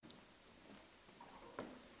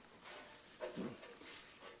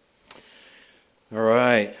All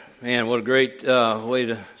right. Man, what a great way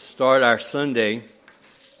to start our Sunday,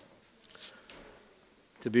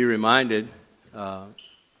 to be reminded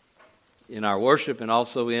in our worship and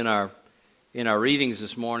also in our readings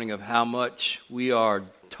this morning of how much we are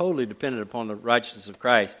totally dependent upon the righteousness of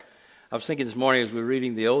Christ. I was thinking this morning as we were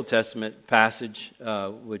reading the Old Testament passage,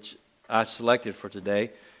 which I selected for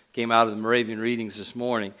today, came out of the Moravian readings this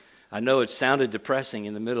morning. I know it sounded depressing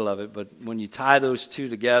in the middle of it, but when you tie those two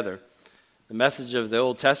together, the message of the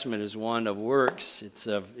Old Testament is one of works.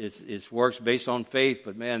 It's works based on faith,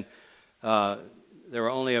 but man, there were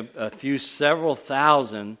only a few, several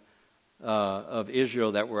thousand of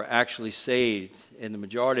Israel that were actually saved, and the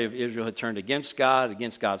majority of Israel had turned against God,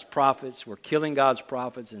 against God's prophets, were killing God's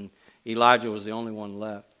prophets, and Elijah was the only one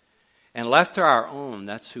left. And left to our own,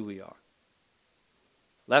 that's who we are.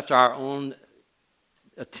 Left to our own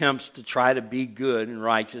attempts to try to be good and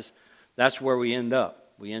righteous, that's where we end up.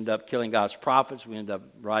 We end up killing God's prophets. We end up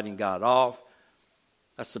writing God off.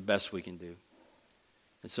 That's the best we can do.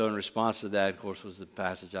 And so in response to that, of course, was the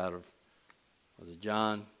passage out of, was it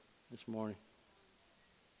John this morning?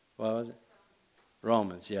 What was it?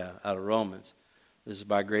 Romans, yeah, out of Romans. This is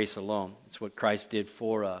by grace alone. It's what Christ did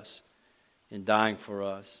for us in dying for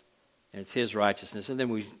us. And it's His righteousness. And then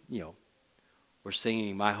we're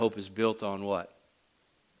singing, my hope is built on what?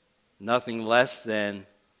 Nothing less than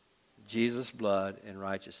Jesus' blood and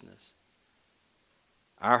righteousness.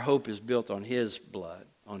 Our hope is built on His blood,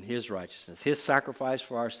 on His righteousness, His sacrifice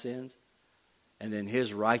for our sins, and then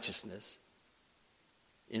His righteousness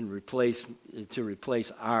to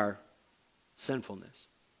replace our sinfulness.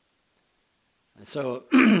 And so,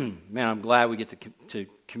 man, I'm glad we get to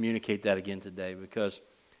communicate that again today, because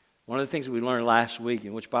one of the things that we learned last week,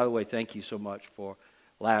 and which, by the way, thank you so much for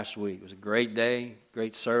last week. It was a great day,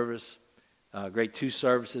 great service. Great two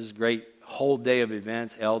services, great whole day of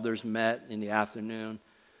events. Elders met in the afternoon,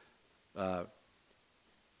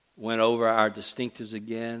 went over our distinctives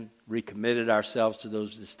again, recommitted ourselves to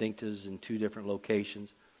those distinctives in two different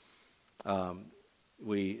locations.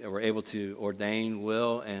 We were able to ordain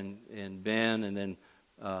Will and Ben, and then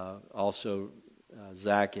also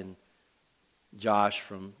Zach and Josh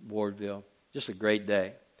from Wardville. Just a great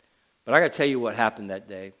day. But I got to tell you what happened that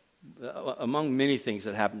day. Among many things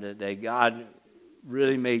that happened that day, God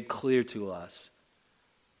really made clear to us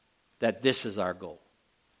that this is our goal.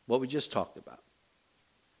 What we just talked about.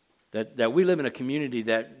 That we live in a community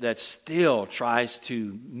that still tries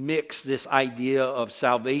to mix this idea of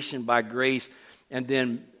salvation by grace, and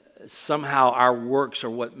then somehow our works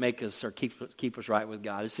are what make us or keep us right with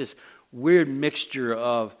God. It's this weird mixture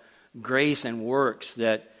of grace and works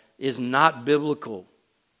that is not biblical,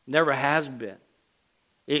 never has been.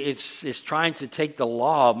 It's trying to take the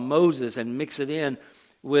law of Moses and mix it in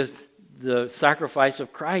with the sacrifice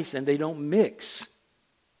of Christ, and they don't mix.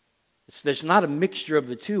 There's not a mixture of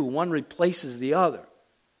the two. One replaces the other.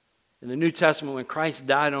 In the New Testament, when Christ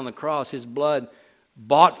died on the cross, His blood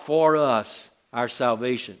bought for us our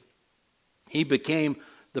salvation. He became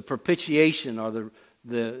the propitiation, or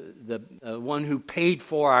the one who paid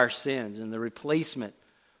for our sins and the replacement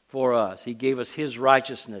for us. He gave us His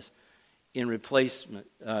righteousness in replacement,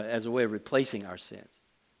 as a way of replacing our sins.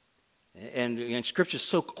 And Scripture is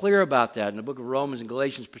so clear about that in the book of Romans and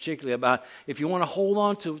Galatians, particularly about if you want to hold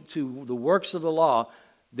on to the works of the law,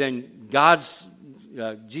 then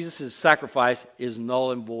Jesus' sacrifice is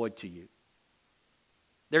null and void to you.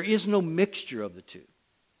 There is no mixture of the two.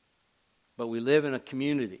 But we live in a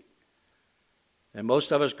community. And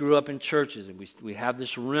most of us grew up in churches, and we have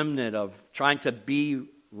this remnant of trying to be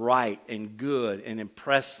right and good and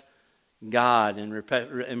impress God and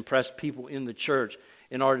impress people in the church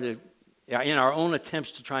in our own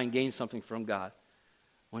attempts to try and gain something from God,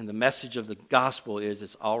 when the message of the gospel is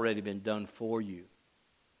it's already been done for you.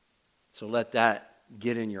 So let that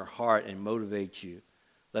get in your heart and motivate you.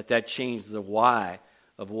 Let that change the why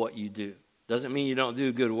of what you do. Doesn't mean you don't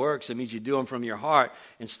do good works. It means you do them from your heart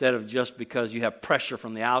instead of just because you have pressure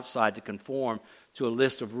from the outside to conform to a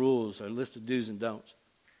list of rules or a list of do's and don'ts.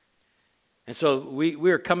 And so we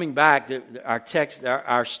are coming back. Our text,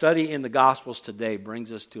 our study in the Gospels today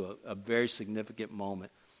brings us to a very significant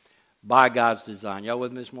moment by God's design. Y'all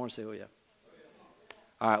with me this morning? Say, oh yeah.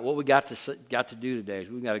 All right, what we got to do today is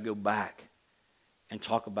we've got to go back and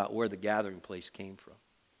talk about where the gathering place came from.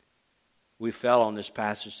 We fell on this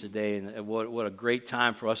passage today, and what a great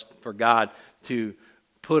time for God to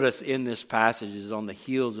put us in this passage is on the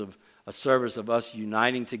heels of a service of us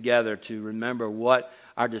uniting together to remember what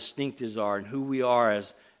our distinctives are and who we are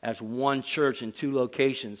as one church in two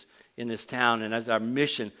locations in this town, and as our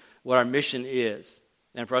mission, what our mission is.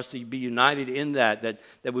 And for us to be united in that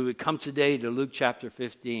we would come today to Luke chapter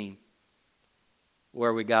 15,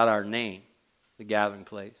 where we got our name, the gathering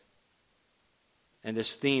place. And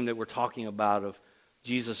this theme that we're talking about of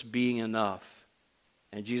Jesus being enough,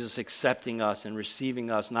 and Jesus accepting us and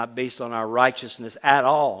receiving us, not based on our righteousness at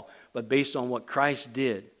all, but based on what Christ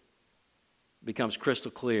did, becomes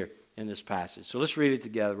crystal clear in this passage. So let's read it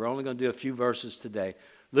together. We're only going to do a few verses today.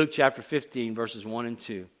 Luke chapter 15, verses 1 and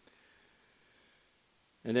 2.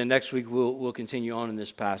 And then next week we'll continue on in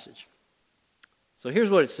this passage. So here's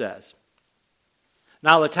what it says.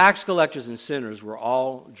 Now the tax collectors and sinners were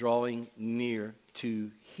all drawing near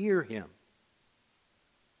to hear him.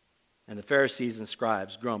 And the Pharisees and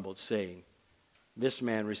scribes grumbled, saying, "This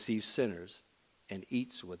man receives sinners and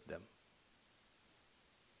eats with them."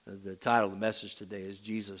 The title of the message today is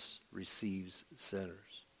Jesus Receives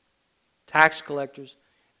Sinners. Tax collectors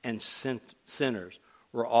and sinners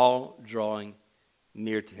were all drawing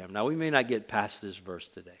near to him. Now, we may not get past this verse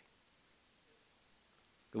today,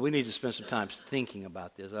 but we need to spend some time thinking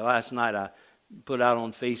about this. Last night, I put out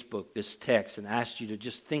on Facebook this text and asked you to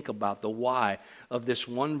just think about the why of this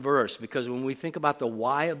one verse, because when we think about the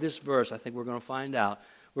why of this verse, I think we're going to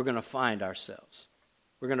find ourselves.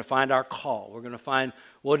 We're going to find our call. We're going to find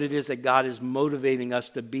what it is that God is motivating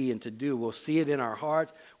us to be and to do. We'll see it in our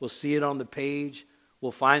hearts. We'll see it on the page.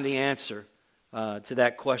 We'll find the answer to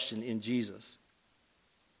that question in Jesus.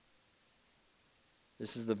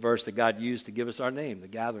 This is the verse that God used to give us our name, the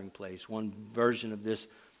gathering place. One version of this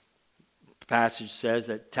passage says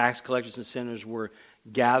that tax collectors and sinners were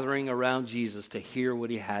gathering around Jesus to hear what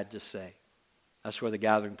he had to say. That's where the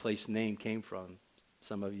gathering place name came from.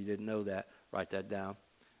 Some of you didn't know that. Write that down.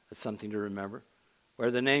 That's something to remember. Where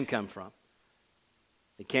did the name come from?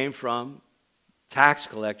 It came from tax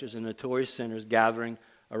collectors and notorious sinners gathering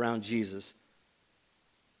around Jesus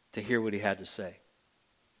to hear what he had to say.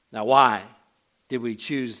 Now, why did we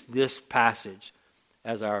choose this passage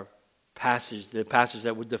as our passage, the passage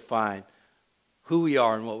that would define who we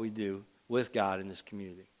are and what we do with God in this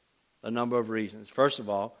community? A number of reasons. First of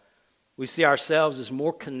all, we see ourselves as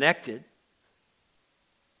more connected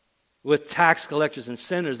with tax collectors and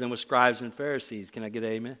sinners than with scribes and Pharisees. Can I get an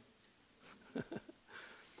amen?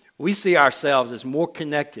 We see ourselves as more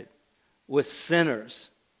connected with sinners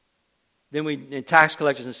and tax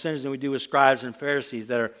collectors and sinners than we do with scribes and Pharisees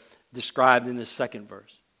that are described in this second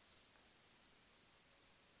verse.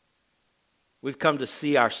 We've come to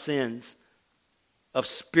see our sins of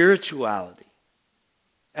spirituality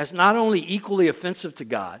as not only equally offensive to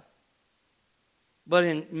God, but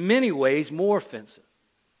in many ways more offensive.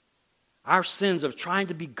 Our sins of trying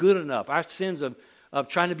to be good enough, our sins of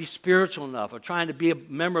trying to be spiritual enough, of trying to be a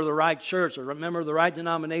member of the right church or a member of the right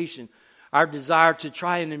denomination, our desire to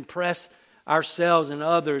try and impress ourselves and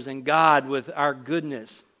others and God with our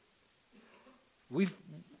goodness.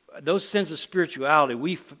 Those sins of spirituality,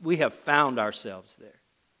 we have found ourselves there.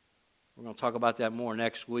 We're going to talk about that more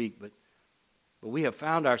next week, but we have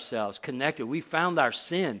found ourselves connected. We found our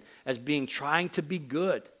sin as being trying to be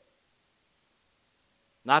good.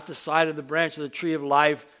 Not the side of the branch of the tree of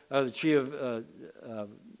life, or the tree of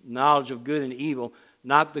knowledge of good and evil,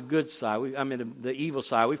 not the good side. The evil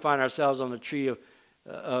side. We find ourselves on the tree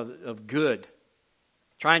of good,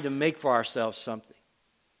 trying to make for ourselves something.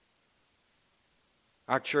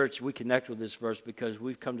 Our church, we connect with this verse because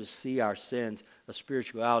we've come to see our sins of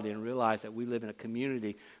spirituality and realize that we live in a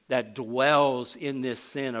community that dwells in this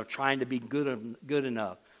sin of trying to be good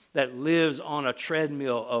enough, that lives on a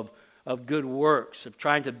treadmill of good works, of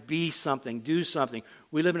trying to be something, do something.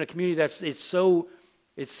 We live in a community it's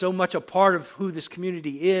so much a part of who this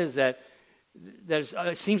community is that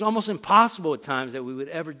it seems almost impossible at times that we would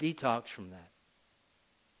ever detox from that.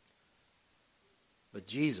 But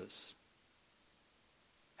Jesus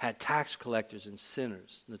had tax collectors and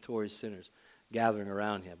sinners, notorious sinners, gathering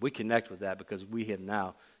around him. We connect with that because we have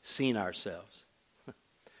now seen ourselves.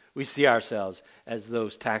 We see ourselves as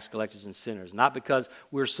those tax collectors and sinners, not because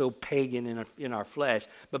we're so pagan in our flesh,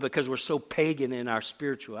 but because we're so pagan in our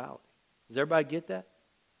spirituality. Does everybody get that?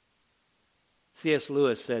 C.S.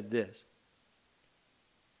 Lewis said this.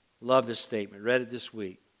 Love this statement. Read it this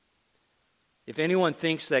week. If anyone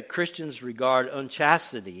thinks that Christians regard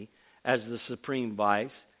unchastity as the supreme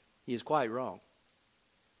vice, he is quite wrong.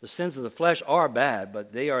 The sins of the flesh are bad,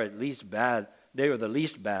 but they are at least bad. They are the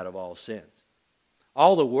least bad of all sins.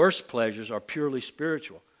 All the worst pleasures are purely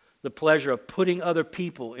spiritual. The pleasure of putting other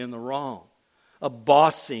people in the wrong, of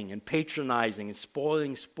bossing and patronizing and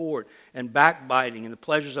spoiling sport and backbiting, and the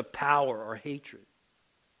pleasures of power or hatred.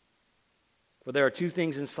 For there are two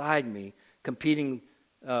things inside me competing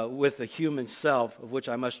with the human self of which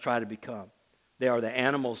I must try to become. They are the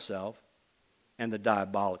animal self and the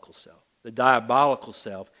diabolical self. The diabolical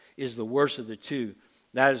self is the worst of the two.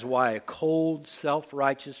 That is why a cold,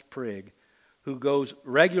 self-righteous prig who goes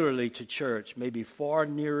regularly to church may be far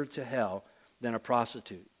nearer to hell than a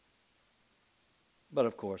prostitute. But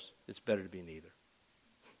of course, it's better to be neither.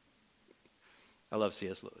 I love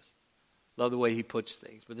C.S. Lewis. Love the way he puts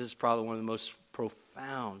things. But this is probably one of the most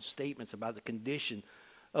profound statements about the condition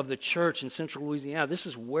of the church in central Louisiana. This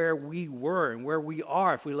is where we were and where we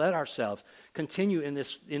are if we let ourselves continue in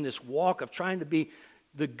this walk of trying to be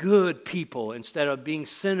the good people instead of being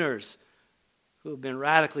sinners who have been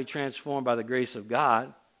radically transformed by the grace of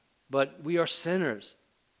God. But we are sinners.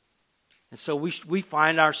 And so we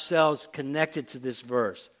find ourselves connected to this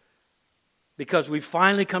verse because we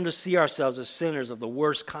finally come to see ourselves as sinners of the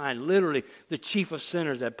worst kind, literally the chief of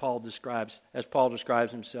sinners as Paul describes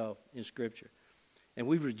himself in Scripture. And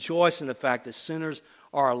we rejoice in the fact that sinners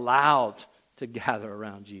are allowed to gather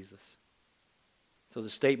around Jesus. So the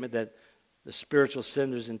statement that the spiritual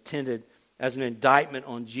sin is intended as an indictment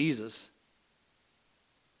on Jesus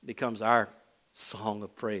becomes our song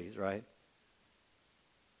of praise, right?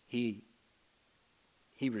 He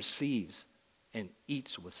receives and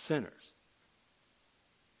eats with sinners.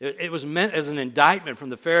 It was meant as an indictment from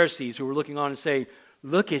the Pharisees who were looking on and saying,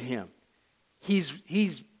 look at him. He's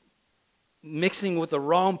mixing with the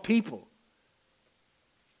wrong people.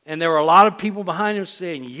 And there were a lot of people behind him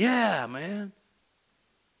saying, yeah, man,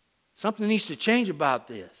 something needs to change about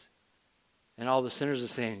this. And all the sinners are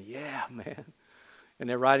saying, yeah, man. And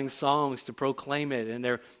they're writing songs to proclaim it. And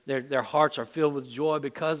their hearts are filled with joy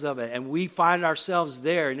because of it. And we find ourselves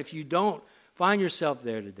there. And if you don't find yourself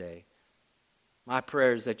there today, my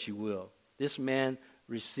prayer is that you will. This man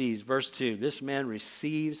receives, verse 2, this man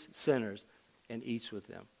receives sinners and eats with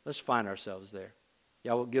them. Let's find ourselves there.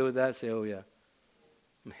 Y'all will good with that? Say, oh yeah.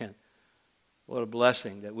 Man, what a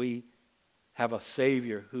blessing that we have a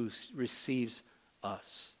Savior who receives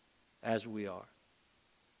us as we are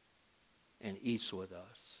and eats with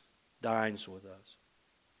us, dines with us.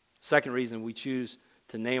 Second reason we choose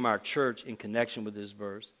to name our church in connection with this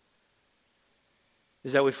verse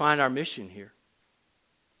is that we find our mission here.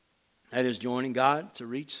 That is joining God to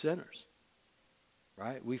reach sinners.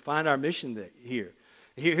 Right? We find our mission here.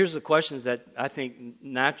 Here's the questions that I think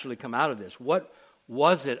naturally come out of this. What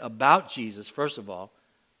was it about Jesus, first of all,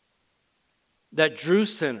 that drew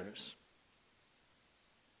sinners?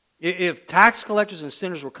 If tax collectors and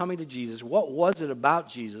sinners were coming to Jesus, what was it about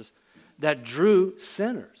Jesus that drew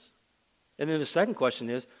sinners? And then the second question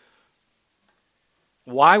is,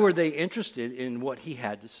 why were they interested in what he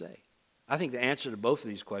had to say? I think the answer to both of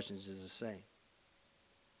these questions is the same.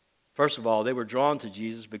 First of all, they were drawn to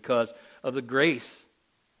Jesus because of the grace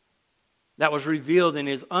that was revealed in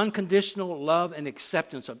his unconditional love and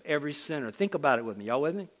acceptance of every sinner. Think about it with me. Y'all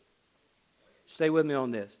with me? Stay with me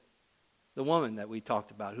on this. The woman that we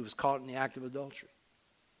talked about who was caught in the act of adultery.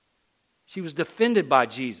 She was defended by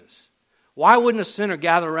Jesus. Why wouldn't a sinner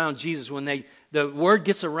gather around Jesus when the word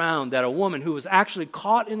gets around that a woman who was actually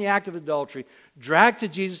caught in the act of adultery, dragged to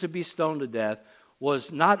Jesus to be stoned to death, was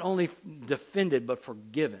not only defended but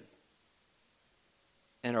forgiven?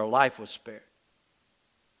 And her life was spared.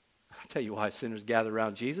 I'll tell you why sinners gather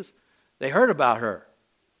around Jesus. They heard about her.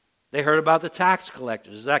 They heard about the tax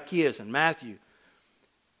collectors, Zacchaeus and Matthew,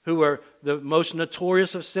 who were the most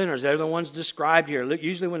notorious of sinners. They're the ones described here.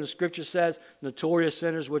 Usually when the Scripture says notorious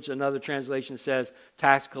sinners, which another translation says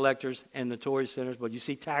tax collectors and notorious sinners, but you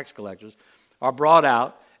see tax collectors, are brought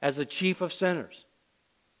out as the chief of sinners.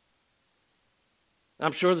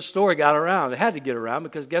 I'm sure the story got around. It had to get around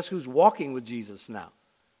because guess who's walking with Jesus now?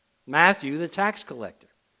 Matthew, the tax collector,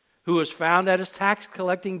 who was found at his tax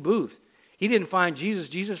collecting booth. He didn't find Jesus.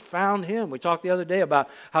 Jesus found him. We talked the other day about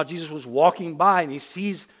how Jesus was walking by and he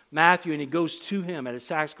sees Matthew and he goes to him at his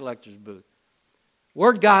tax collector's booth.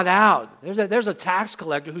 Word got out. There's a tax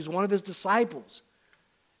collector who's one of his disciples.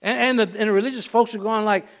 And the religious folks are going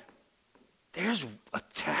like, there's a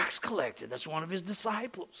tax collector that's one of his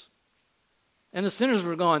disciples. And the sinners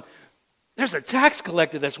were going, there's a tax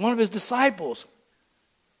collector that's one of his disciples.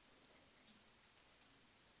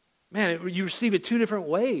 Man, you receive it two different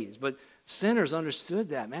ways, but sinners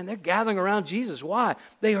understood that. Man, they're gathering around Jesus. Why?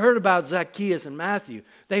 They heard about Zacchaeus and Matthew.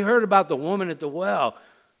 They heard about the woman at the well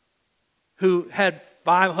who had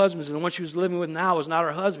 5 husbands, and the one she was living with now was not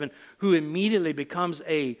her husband, who immediately becomes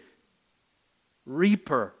a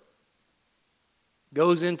reaper,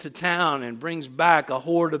 goes into town and brings back a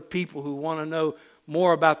horde of people who want to know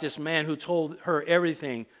more about this man who told her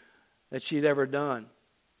everything that she'd ever done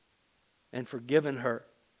and forgiven her.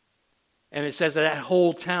 And it says that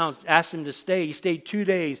whole town asked him to stay. He stayed 2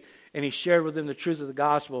 days, and he shared with them the truth of the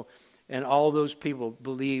gospel. And all those people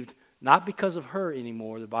believed, not because of her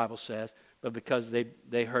anymore, the Bible says, but because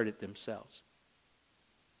they heard it themselves.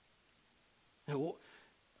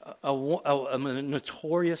 A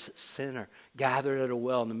notorious sinner gathered at a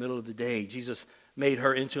well in the middle of the day. Jesus made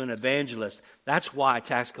her into an evangelist. That's why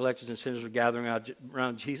tax collectors and sinners were gathering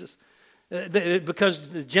around Jesus. Because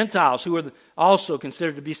the Gentiles, who were also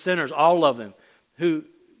considered to be sinners, all of them, who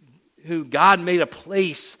God made a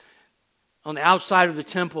place on the outside of the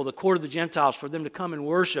temple, the court of the Gentiles, for them to come and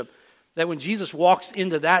worship, that when Jesus walks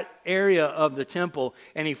into that area of the temple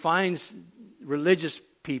and he finds religious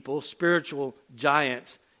people, spiritual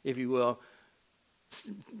giants, if you will,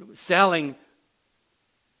 selling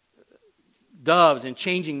doves and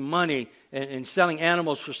changing money and selling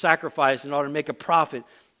animals for sacrifice in order to make a profit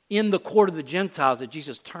in the court of the Gentiles, that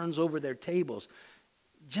Jesus turns over their tables.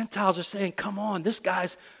 Gentiles are saying, come on, this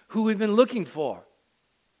guy's who we've been looking for.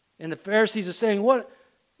 And the Pharisees are saying, what?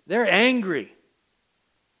 They're angry.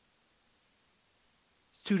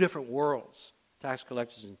 It's two different worlds. Tax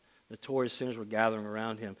collectors and notorious sinners were gathering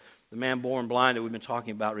around him. The man born blind that we've been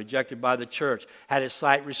talking about, rejected by the church, had his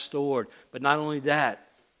sight restored. But not only that,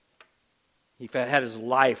 he had his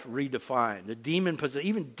life redefined.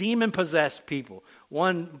 Even demon-possessed people,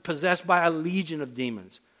 one possessed by a legion of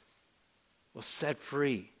demons, was set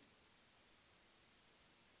free.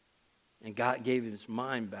 And God gave him his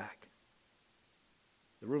mind back.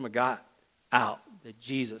 The rumor got out that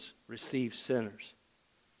Jesus received sinners.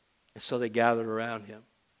 And so they gathered around him.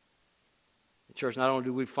 In church, not only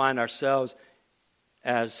do we find ourselves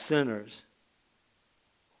as sinners,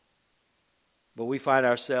 but we find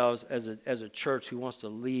ourselves as a church who wants to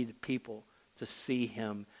lead people to see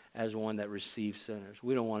him as one that receives sinners.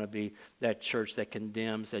 We don't want to be that church that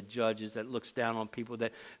condemns, that judges, that looks down on people,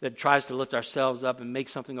 that tries to lift ourselves up and make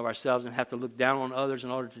something of ourselves and have to look down on others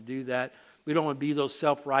in order to do that. We don't want to be those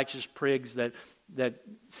self-righteous prigs that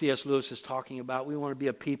C.S. Lewis is talking about. We want to be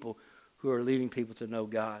a people who are leading people to know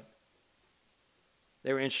God.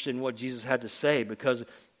 They were interested in what Jesus had to say because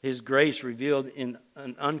his grace revealed in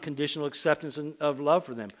an unconditional acceptance of love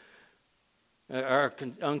for them. Or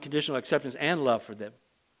unconditional acceptance and love for them.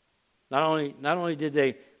 Not only did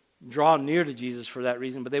they draw near to Jesus for that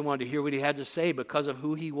reason, but they wanted to hear what he had to say because of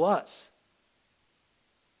who he was.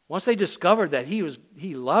 Once they discovered that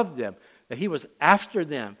he loved them, that he was after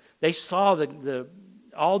them, they saw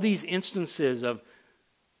all these instances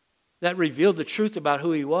that revealed the truth about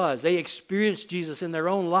who he was. They experienced Jesus in their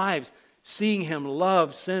own lives, seeing him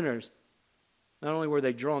love sinners. Not only were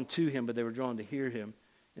they drawn to him, but they were drawn to hear him.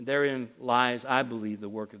 And therein lies, I believe, the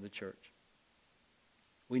work of the church.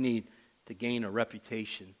 We need to gain a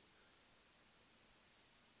reputation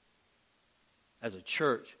as a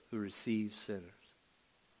church who receives sinners.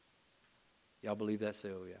 Y'all believe that? Say,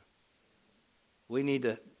 oh yeah. We need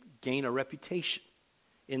to gain a reputation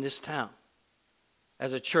in this town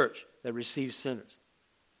as a church that receives sinners.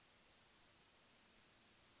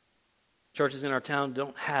 Churches in our town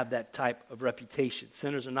don't have that type of reputation.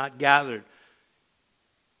 Sinners are not gathered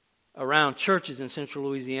around churches in central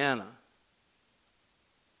Louisiana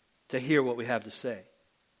to hear what we have to say.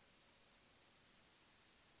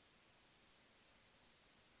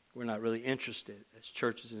 We're not really interested as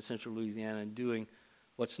churches in central Louisiana in doing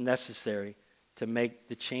what's necessary to make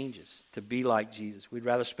the changes, to be like Jesus. We'd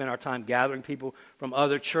rather spend our time gathering people from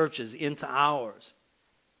other churches into ours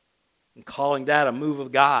and calling that a move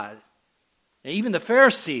of God. And even the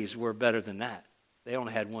Pharisees were better than that. They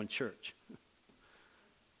only had one church.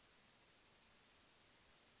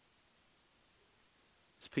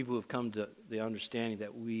 It's people who have come to the understanding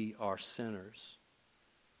that we are sinners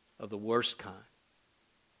of the worst kind.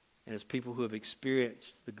 And as people who have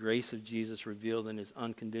experienced the grace of Jesus revealed in his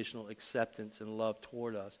unconditional acceptance and love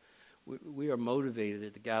toward us, we are motivated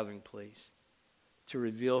at the gathering place to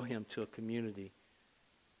reveal him to a community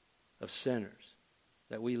of sinners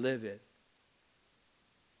that we live in.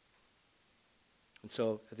 And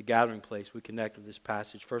so at the gathering place, we connect with this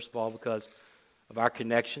passage. First of all, because of our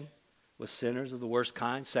connection with sinners of the worst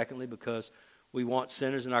kind. Secondly, because we want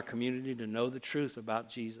sinners in our community to know the truth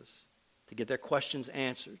about Jesus, to get their questions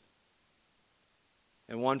answered.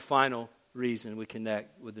 And one final reason we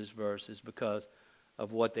connect with this verse is because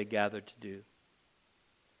of what they gathered to do.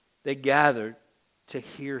 They gathered to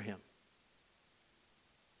hear him.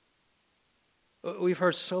 We've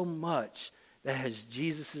heard so much that has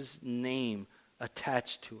Jesus' name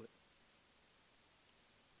attached to it.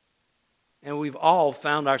 And we've all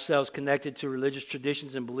found ourselves connected to religious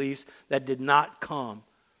traditions and beliefs that did not come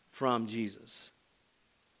from Jesus.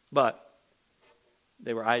 But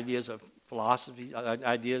they were ideas philosophies,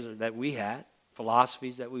 ideas that we had,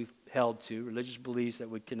 philosophies that we've held to, religious beliefs that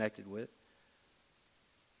we connected with.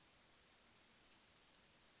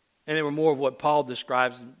 And they were more of what Paul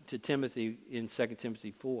describes to Timothy in 2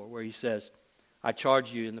 Timothy 4, where he says, I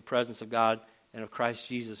charge you in the presence of God and of Christ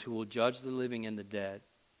Jesus, who will judge the living and the dead.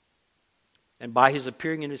 And by his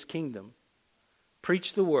appearing in his kingdom,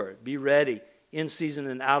 preach the word, be ready in season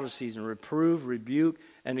and out of season, reprove, rebuke,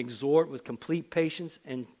 and exhort with complete patience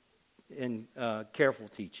and careful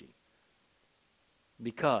teaching.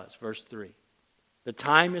 Because, verse 3, the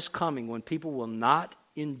time is coming when people will not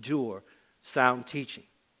endure sound teaching.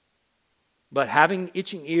 But having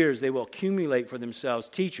itching ears, they will accumulate for themselves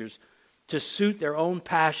teachers to suit their own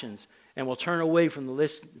passions, and will turn away from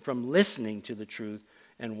listening to the truth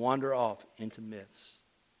and wander off into myths.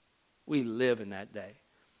 We live in that day.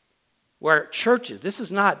 Where churches, this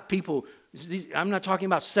is not people, I'm not talking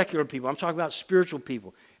about secular people, I'm talking about spiritual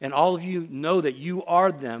people. And all of you know that you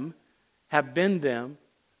are them, have been them,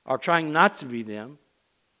 are trying not to be them,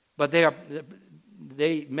 but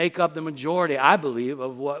they make up the majority, I believe,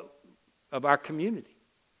 of our community.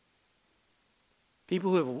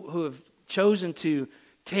 People who have chosen to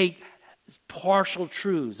take partial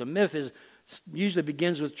truths. A myth usually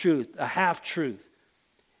begins with truth, a half-truth,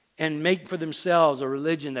 and make for themselves a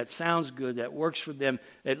religion that sounds good, that works for them,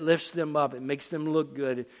 that lifts them up, it makes them look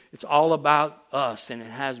good. It's all about us, and it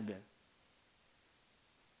has been.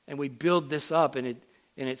 And we build this up, and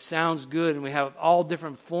it sounds good, and we have all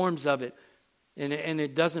different forms of it, and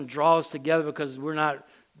it doesn't draw us together because we're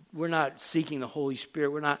not seeking the Holy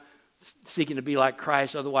Spirit. We're not seeking to be like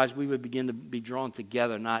Christ. Otherwise, we would begin to be drawn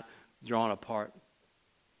together, not drawn apart.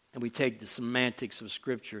 And we take the semantics of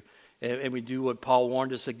Scripture and we do what Paul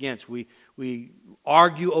warned us against. We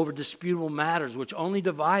argue over disputable matters which only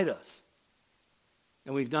divide us.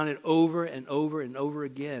 And we've done it over and over and over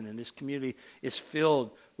again. And this community is filled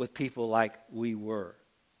with people like we were.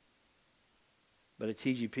 But at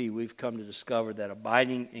TGP, we've come to discover that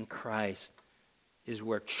abiding in Christ is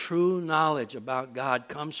where true knowledge about God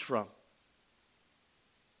comes from.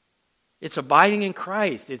 It's abiding in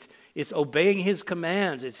Christ. It's obeying His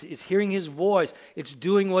commands. It's hearing His voice. It's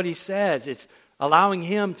doing what He says. It's allowing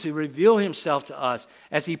Him to reveal Himself to us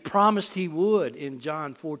as He promised He would in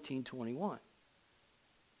John 14:21.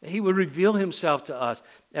 He would reveal Himself to us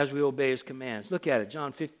as we obey His commands. Look at it,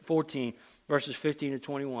 John 14, verses 15 to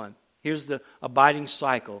 21. Here's the abiding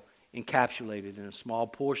cycle encapsulated in a small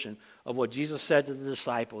portion of what Jesus said to the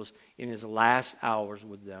disciples in His last hours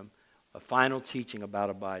with them. A final teaching about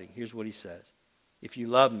abiding. Here's what He says. If you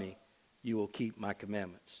love me, you will keep my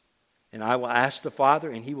commandments. And I will ask the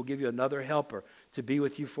Father, and He will give you another helper to be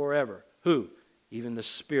with you forever. Who? Even the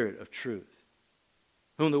Spirit of truth,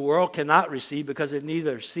 whom the world cannot receive because it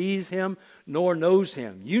neither sees Him nor knows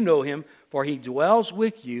Him. You know Him, for He dwells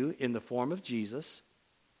with you in the form of Jesus,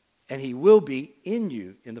 and He will be in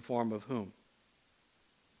you in the form of whom?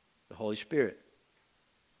 The Holy Spirit.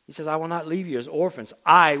 He says, I will not leave you as orphans.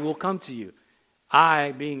 I will come to you.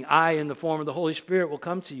 I, being I in the form of the Holy Spirit, will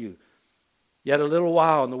come to you. Yet a little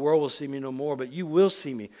while, and the world will see me no more, but you will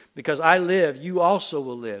see me. Because I live, you also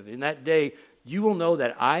will live. In that day, you will know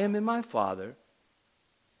that I am in my Father,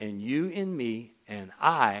 and you in me, and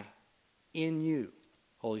I in you,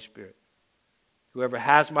 Holy Spirit. Whoever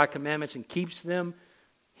has my commandments and keeps them,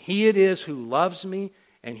 he it is who loves me,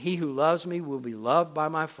 and he who loves me will be loved by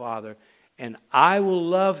my Father, and I will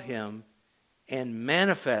love him and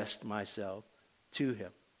manifest myself to him.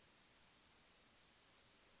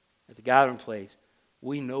 At the gathering place,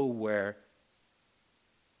 we know where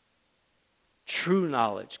true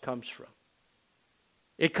knowledge comes from.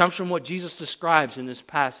 It comes from what Jesus describes in this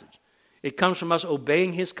passage. It comes from us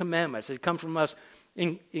obeying His commandments. It comes from us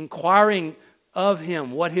inquiring of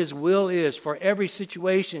Him what His will is for every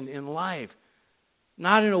situation in life.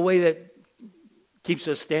 Not in a way that keeps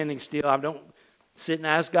us standing still. I don't sit and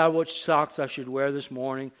ask God what socks I should wear this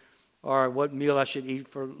morning or what meal I should eat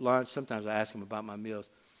for lunch. Sometimes I ask Him about my meals.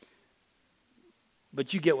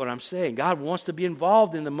 But you get what I'm saying. God wants to be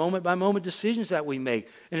involved in the moment-by-moment decisions that we make.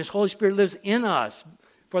 And His Holy Spirit lives in us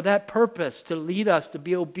for that purpose, to lead us to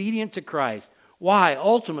be obedient to Christ. Why?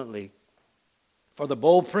 Ultimately, for the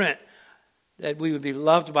bold print that we would be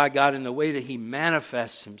loved by God in the way that He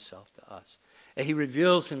manifests Himself to us. And He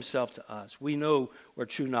reveals Himself to us. We know where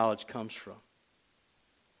true knowledge comes from.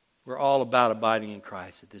 We're all about abiding in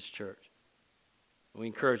Christ at this church. We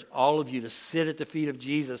encourage all of you to sit at the feet of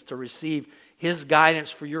Jesus to receive His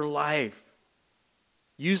guidance for your life.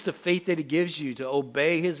 Use the faith that He gives you to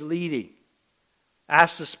obey His leading.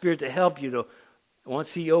 Ask the Spirit to help you to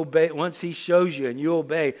Once He shows you and you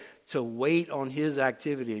obey, to wait on His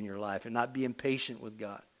activity in your life and not be impatient with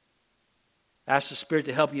God. Ask the Spirit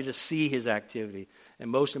to help you to see His activity.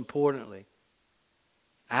 And most importantly,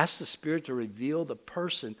 ask the Spirit to reveal the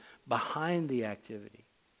person behind the activity.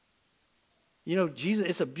 You know, Jesus,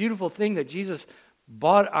 it's a beautiful thing that Jesus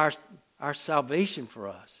bought our salvation for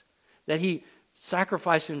us. That He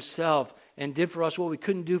sacrificed Himself and did for us what we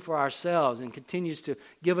couldn't do for ourselves and continues to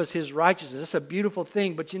give us His righteousness. It's a beautiful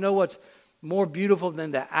thing. But you know what's more beautiful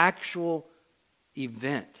than the actual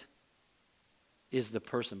event is the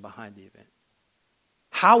person behind the event.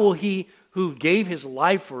 How will He who gave His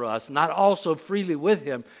life for us not also freely with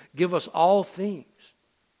Him give us all things?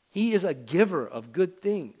 He is a giver of good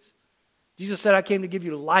things. Jesus said, I came to give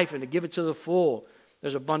you life and to give it to the full.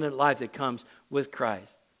 There's abundant life that comes with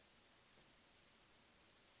Christ.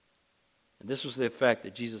 And this was the effect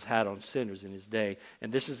that Jesus had on sinners in His day.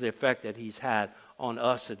 And this is the effect that He's had on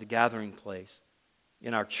us at the gathering place,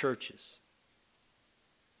 in our churches.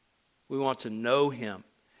 We want to know Him.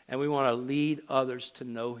 And we want to lead others to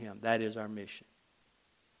know Him. That is our mission.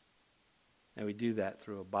 And we do that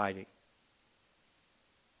through abiding.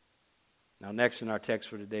 Now, next in our text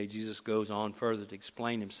for today, Jesus goes on further to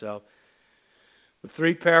explain Himself with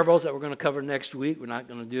 3 parables that we're going to cover next week. We're not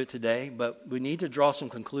going to do it today, but we need to draw some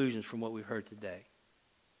conclusions from what we've heard today.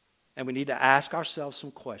 And we need to ask ourselves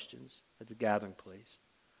some questions at the gathering place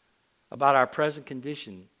about our present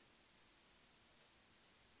condition.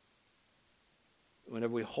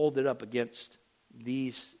 Whenever we hold it up against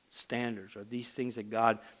these standards or these things that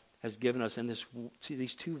God has given us in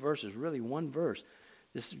these 2 verses, really one verse,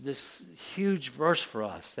 this huge verse for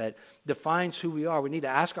us that defines who we are. We need to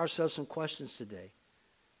ask ourselves some questions today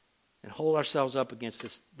and hold ourselves up against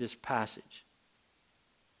this passage.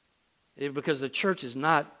 Because the church is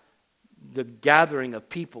not the gathering of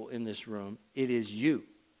people in this room. It is you.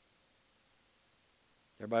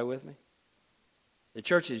 Everybody with me? The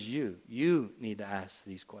church is you. You need to ask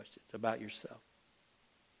these questions about yourself.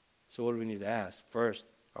 So what do we need to ask? First,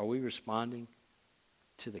 are we responding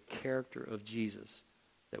to the character of Jesus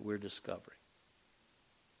that we're discovering?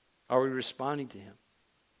 Are we responding to Him?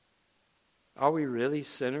 Are we really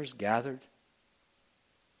sinners gathered?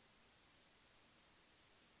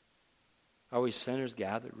 Are we sinners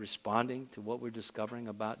gathered responding to what we're discovering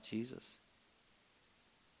about Jesus?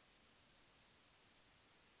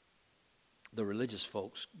 The religious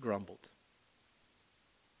folks grumbled.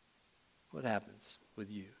 What happens with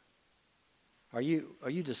you? Are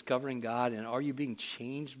you discovering God, and are you being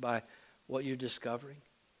changed by what you're discovering?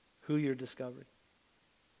 Who you're discovering?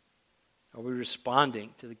 Are we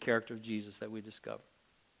responding to the character of Jesus that we discover?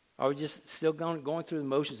 Are we just still going through the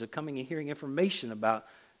motions of coming and hearing information about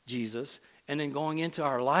Jesus and then going into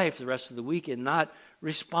our life the rest of the week and not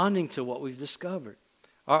responding to what we've discovered?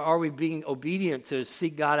 Are we being obedient to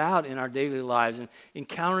seek God out in our daily lives and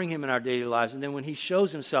encountering Him in our daily lives? And then when He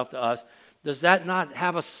shows Himself to us, does that not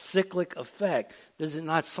have a cyclic effect? Does it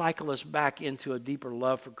not cycle us back into a deeper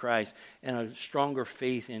love for Christ and a stronger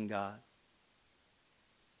faith in God?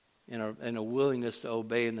 And a willingness to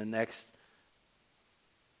obey in the next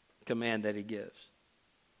command that He gives.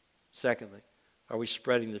 Secondly, are we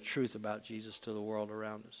spreading the truth about Jesus to the world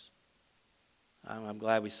around us? I'm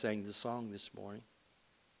glad we sang the song this morning.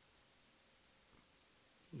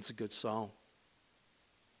 It's a good song.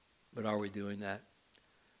 But are we doing that?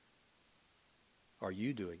 Are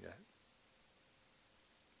you doing that?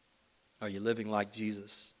 Are you living like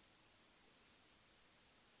Jesus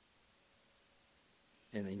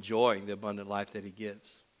and enjoying the abundant life that He gives?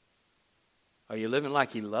 Are you living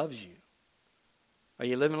like He loves you? Are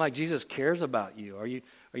you living like Jesus cares about you? Are you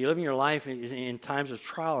living your life in times of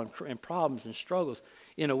trial and problems and struggles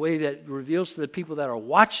in a way that reveals to the people that are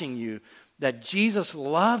watching you that Jesus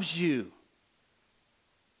loves you?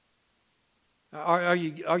 Are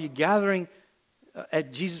you gathering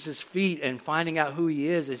at Jesus' feet and finding out who He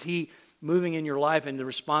is? Is He moving in your life? And the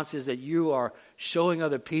response is that you are showing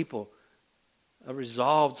other people a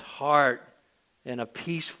resolved heart and a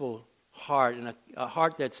peaceful heart and a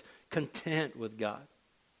heart that's content with God.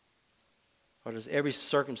 Or does every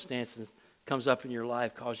circumstance that comes up in your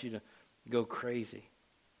life cause you to go crazy?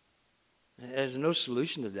 There's no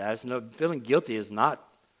solution to that. Feeling guilty is not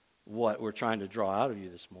what we're trying to draw out of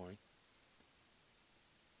you this morning.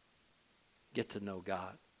 Get to know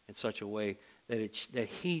God in such a way that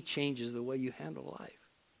He changes the way you handle life.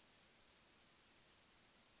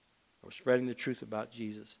 We're spreading the truth about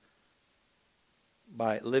Jesus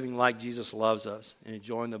by living like Jesus loves us and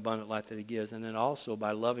enjoying the abundant life that He gives, and then also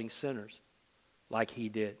by loving sinners like He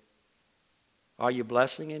did. Are you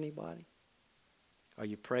blessing anybody? Are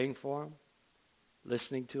you praying for them?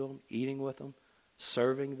 listening to them, eating with them,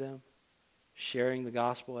 serving them, sharing the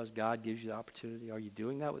gospel as God gives you the opportunity? Are you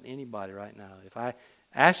doing that with anybody right now? If I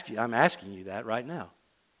ask you, I'm asking you that right now.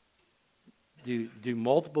 Do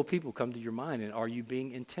multiple people come to your mind, and are you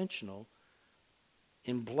being intentional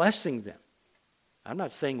in blessing them? I'm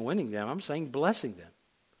not saying winning them, I'm saying blessing them.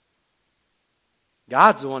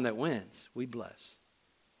 God's the one that wins. We bless.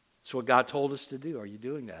 That's what God told us to do. Are you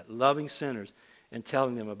doing that? Loving sinners and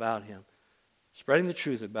telling them about Him. Spreading the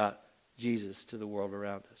truth about Jesus to the world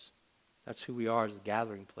around us. That's who we are as a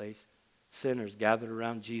gathering place. Sinners gathered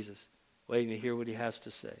around Jesus, waiting to hear what He has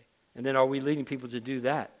to say. And then are we leading people to do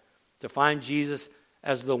that? To find Jesus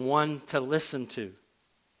as the one to listen to.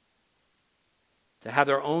 To have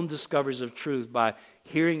their own discoveries of truth by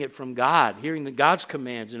hearing it from God, hearing God's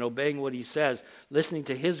commands and obeying what He says, listening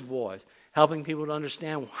to His voice, helping people to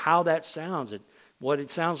understand how that sounds, and what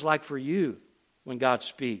it sounds like for you when God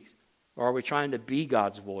speaks. Or are we trying to be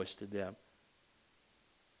God's voice to them?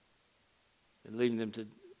 And leading them to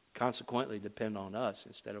consequently depend on us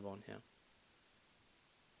instead of on Him.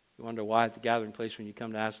 You wonder why at the gathering place when you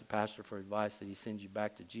come to ask the pastor for advice that he sends you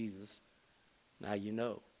back to Jesus. Now you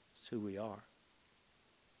know. It's who we are.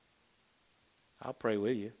 I'll pray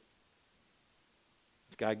with you.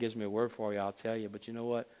 If God gives me a word for you, I'll tell you. But you know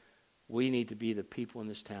what? We need to be the people in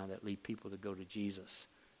this town that lead people to go to Jesus.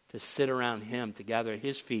 To sit around Him, to gather at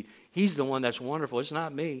His feet. He's the one that's wonderful. It's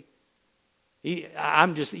not me.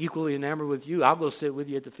 I'm just equally enamored with you. I'll go sit with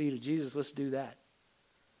you at the feet of Jesus. Let's do that.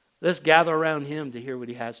 Let's gather around Him to hear what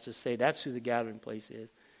He has to say. That's who the gathering place is.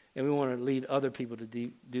 And we want to lead other people to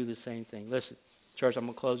do the same thing. Listen, church, I'm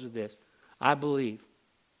going to close with this. I believe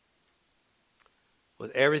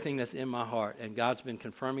with everything that's in my heart, and God's been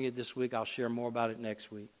confirming it this week. I'll share more about it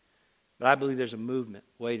next week. But I believe there's a movement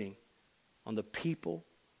waiting on the people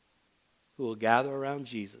who will gather around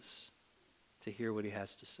Jesus to hear what He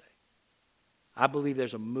has to say. I believe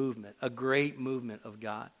there's a movement, a great movement of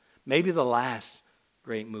God. Maybe the last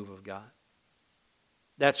great move of God.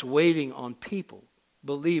 That's waiting on people,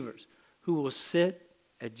 believers, who will sit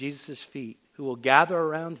at Jesus' feet, who will gather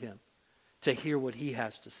around Him to hear what He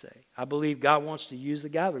has to say. I believe God wants to use the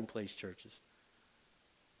gathering place churches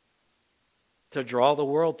to draw the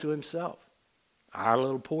world to Himself, our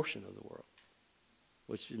little portion of the world,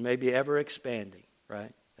 which may be ever expanding,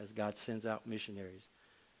 right, as God sends out missionaries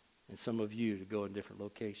and some of you to go in different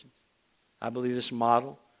locations. I believe this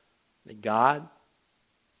model that God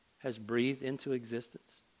has breathed into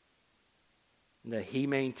existence and that He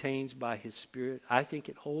maintains by His Spirit, I think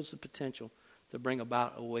it holds the potential to bring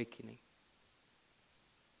about awakening.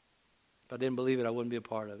 If I didn't believe it, I wouldn't be a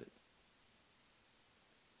part of it.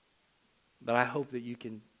 But I hope that you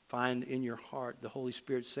can find in your heart the Holy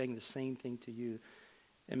Spirit saying the same thing to you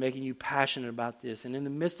and making you passionate about this. And in the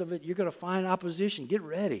midst of it, you're going to find opposition. Get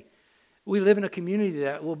ready. We live in a community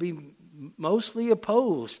that will be mostly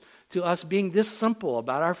opposed to us being this simple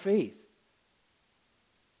about our faith.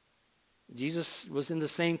 Jesus was in the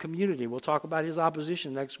same community. We'll talk about His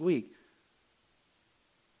opposition next week.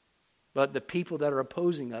 But the people that are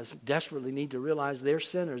opposing us desperately need to realize they're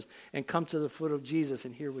sinners and come to the foot of Jesus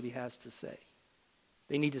and hear what He has to say.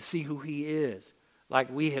 They need to see who He is,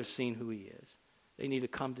 like we have seen who He is. They need to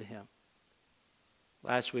come to Him.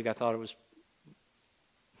 Last week I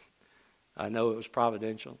know it was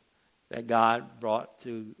providential that God brought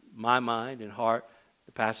to my mind and heart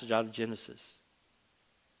the passage out of Genesis.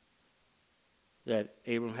 That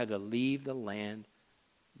Abram had to leave the land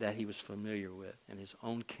that he was familiar with and his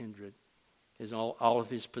own kindred, all of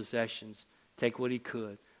his possessions, take what he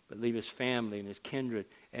could, but leave his family and his kindred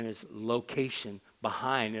and his location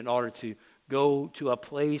behind in order to go to a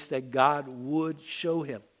place that God would show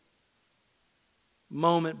him.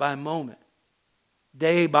 Moment by moment,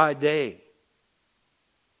 day by day.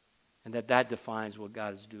 And that defines what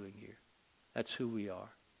God is doing here. That's who we are.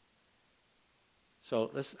 So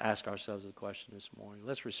let's ask ourselves a question this morning.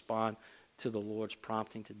 Let's respond to the Lord's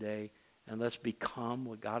prompting today, and let's become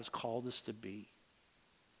what God has called us to be.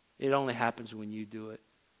 It only happens when you do it.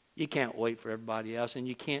 You can't wait for everybody else, and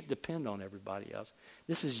you can't depend on everybody else.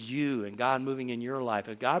 This is you and God moving in your life.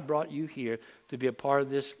 If God brought you here to be a part of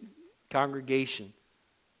this congregation,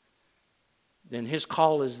 then His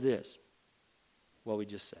call is this, what we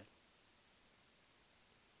just said.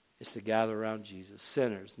 It's to gather around Jesus.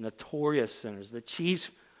 Sinners, notorious sinners, the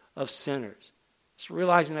chief of sinners. It's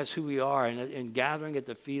realizing that's who we are and gathering at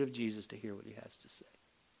the feet of Jesus to hear what He has to say.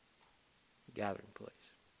 A gathering place.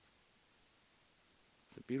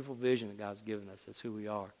 It's a beautiful vision that God's given us. That's who we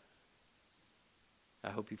are.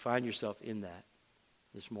 I hope you find yourself in that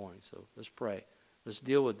this morning. So let's pray. Let's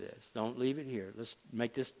deal with this. Don't leave it here. Let's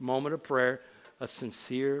make this moment of prayer a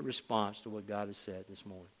sincere response to what God has said this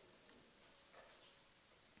morning.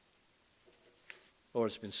 Lord,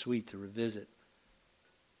 it's been sweet to revisit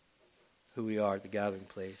who we are at the gathering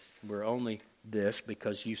place. We're only this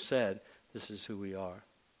because you said this is who we are.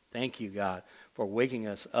 Thank you, God, for waking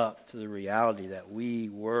us up to the reality that we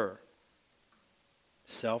were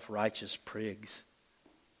self-righteous prigs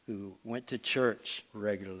who went to church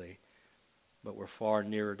regularly, but were far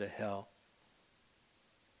nearer to hell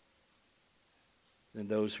than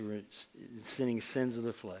those who were sinning sins of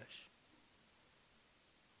the flesh.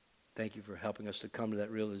 Thank you for helping us to come to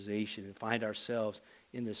that realization and find ourselves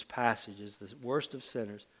in this passage as the worst of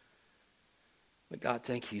sinners. But God,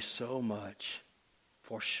 thank you so much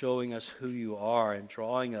for showing us who you are and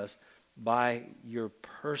drawing us by your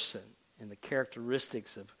person and the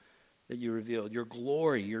characteristics of that you revealed, your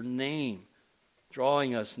glory, your name,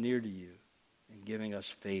 drawing us near to you and giving us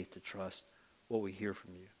faith to trust what we hear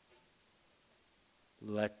from you.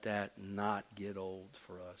 Let that not get old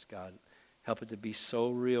for us, God. Help it to be so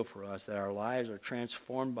real for us that our lives are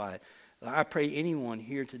transformed by it. I pray anyone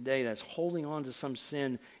here today that's holding on to some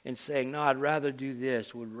sin and saying, no, I'd rather do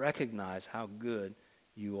this, would recognize how good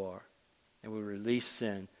you are and would release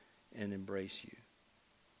sin and embrace you.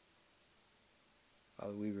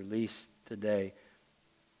 Father, we release today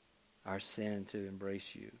our sin to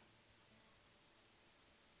embrace you.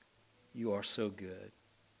 You are so good.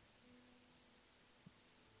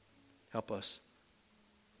 Help us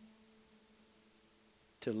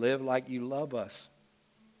to live like you love us.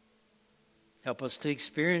 Help us to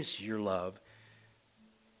experience your love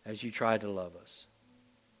as you try to love us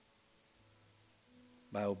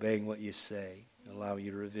by obeying what you say and allowing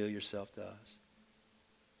you to reveal yourself to us.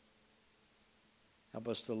 Help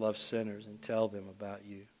us to love sinners and tell them about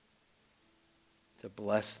you, to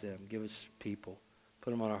bless them, give us people,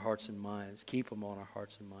 put them on our hearts and minds, keep them on our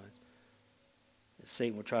hearts and minds. And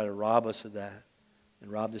Satan will try to rob us of that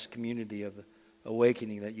and rob this community of the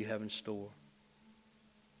awakening that you have in store.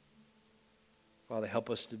 Father, help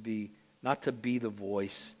us to be, not to be the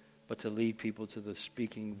voice, but to lead people to the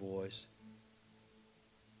speaking voice,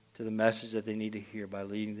 to the message that they need to hear by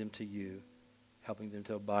leading them to you, helping them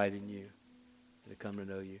to abide in you, to come to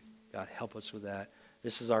know you. God, help us with that.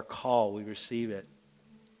 This is our call. We receive it.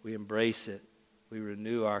 We embrace it. We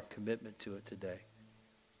renew our commitment to it today.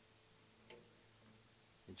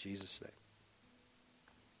 In Jesus' name.